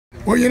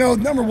Well,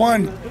 number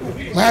one,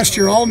 last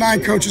year all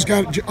 9 coaches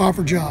got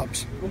offered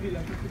jobs.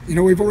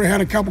 We've already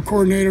had a couple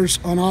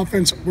coordinators on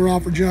offense were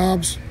offered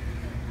jobs.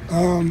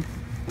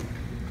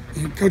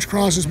 Coach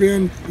Cross has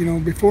been,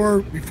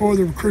 before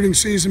the recruiting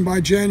season by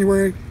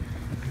January,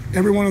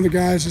 every one of the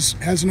guys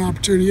has an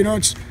opportunity.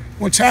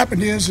 What's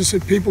happened is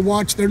that people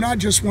watch. They're not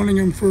just wanting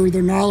them for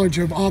their knowledge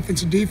of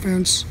offense and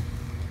defense.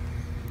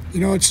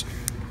 It's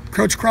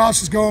Coach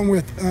Cross is going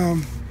with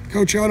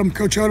Coach Odom.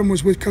 Coach Odom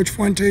was with Coach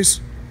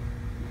Fuentes,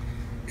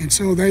 and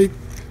so they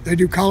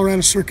do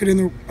Colorado circuit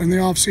in the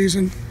off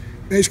season.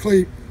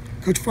 Basically,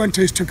 Coach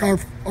Fuentes took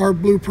our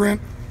blueprint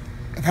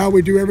of how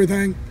we do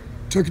everything,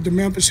 took it to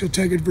Memphis. He'll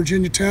take it to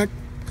Virginia Tech,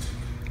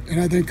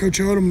 and I think Coach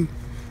Odom.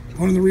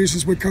 One of the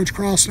reasons with Coach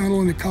Cross not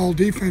only call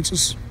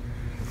defenses,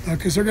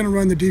 because they're going to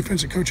run the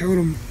defense that Coach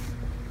Odom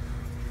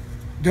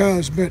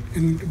does, but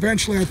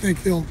eventually I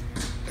think they'll,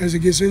 as it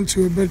gets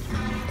into it, but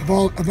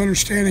of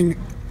understanding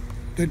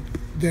that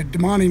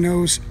DeMontie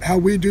knows how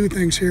we do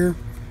things here,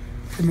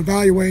 from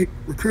evaluate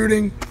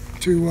recruiting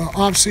to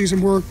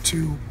off-season work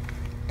to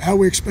how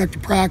we expect to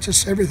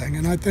practice, everything.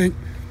 And I think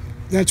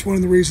that's one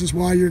of the reasons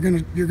why you're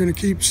gonna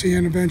keep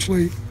seeing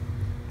eventually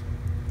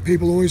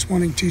people always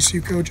wanting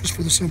TCU coaches,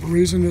 for the simple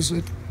reason is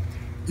that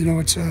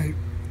it's the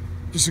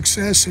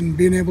success and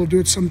being able to do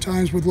it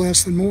sometimes with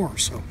less than more.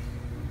 So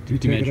do you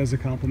take it as a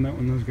compliment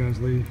when those guys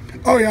leave?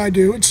 Oh yeah, I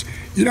do. It's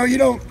you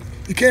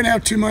can't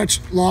have too much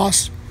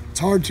loss.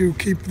 It's hard to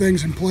keep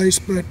things in place,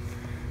 but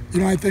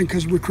I think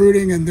because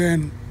recruiting and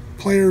then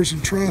players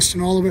and trust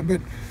and all of it.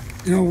 But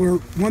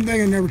one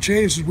thing that never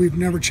changed is we've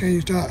never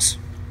changed us.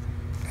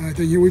 I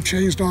think we've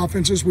changed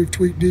offenses, we've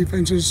tweaked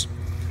defenses,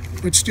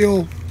 but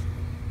still,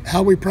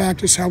 how we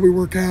practice, how we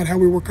work out, how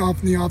we work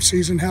off in the off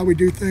season, how we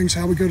do things,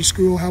 how we go to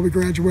school, how we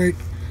graduate,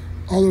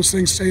 all those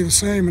things stay the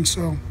same. And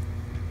so,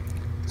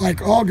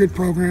 like all good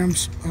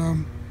programs,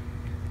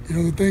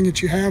 the thing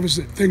that you have is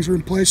that things are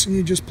in place and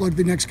you just plug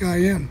the next guy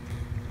in.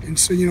 And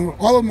so,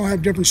 all of them will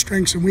have different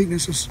strengths and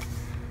weaknesses.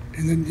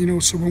 And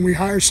then, so when we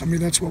hire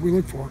somebody, that's what we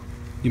look for.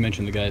 You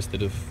mentioned the guys that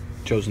have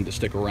chosen to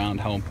stick around.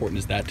 How important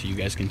is that to you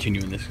guys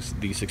continuing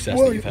the success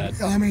that you've had?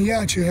 I mean,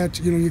 yeah, you have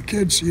to, your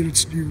kids, you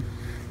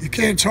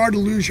can't. It's hard to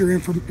lose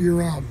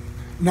your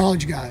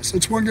knowledge guys.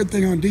 That's one good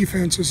thing on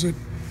defense is that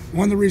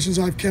one of the reasons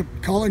I've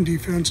kept calling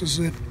defense is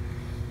that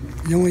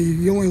you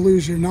only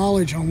lose your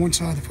knowledge on one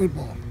side of the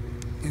football,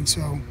 and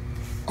so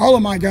all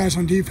of my guys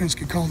on defense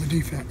can call the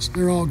defense.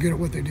 They're all good at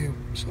what they do.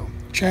 So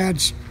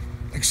Chad's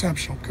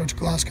exceptional, Coach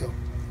Glasgow.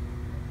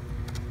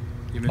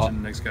 You mentioned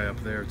the next guy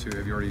up there too.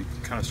 Have you already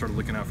kind of started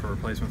looking out for a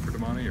replacement for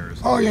DeMontie, or?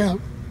 Oh yeah,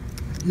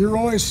 you're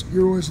always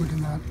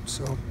looking at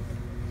so.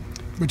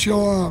 But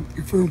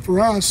for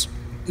us,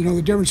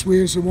 the difference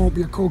is it won't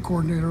be a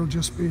co-coordinator. It'll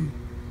just be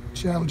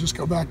Chad will just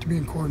go back to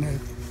being coordinator.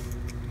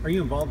 Are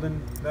you involved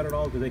in that at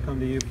all? Do they come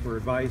to you for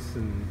advice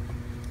and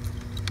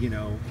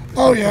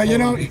Oh yeah,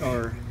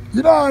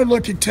 I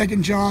look at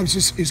taking jobs.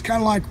 It's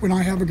kind of like when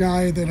I have a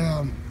guy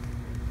that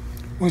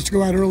wants to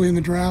go out early in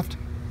the draft.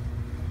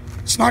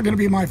 It's not going to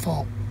be my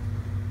fault.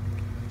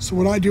 So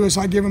what I do is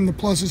I give him the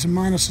pluses and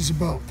minuses of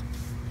both.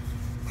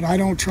 But I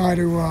don't try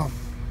to.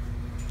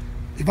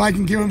 If I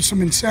can give them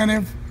some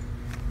incentive,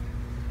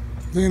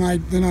 then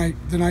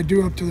I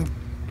do up to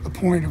the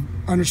point of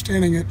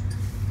understanding it.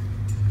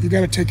 You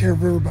got to take care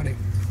of everybody,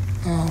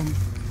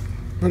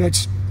 but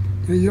it's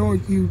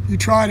you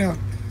try to,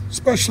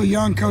 especially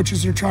young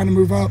coaches that are trying to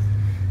move up,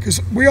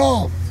 because we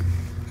all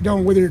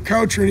don't, whether you're a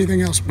coach or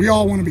anything else, we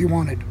all want to be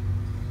wanted.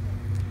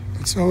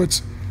 And so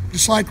it's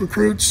just like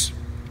recruits.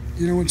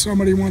 When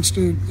somebody wants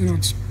to,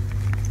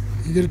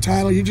 you get a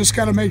title, you just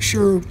got to make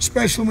sure,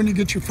 especially when you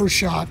get your first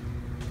shot,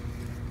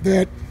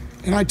 that,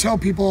 and I tell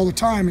people all the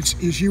time,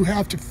 is you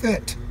have to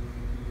fit.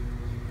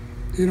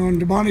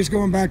 And DeMontie's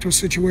going back to a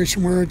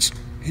situation where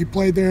he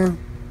played there,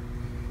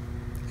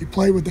 he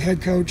played with the head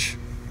coach,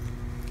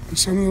 and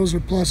some of those are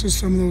pluses,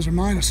 some of those are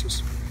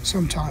minuses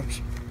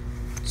sometimes.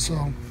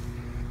 So,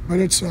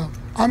 but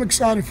I'm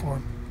excited for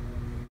him.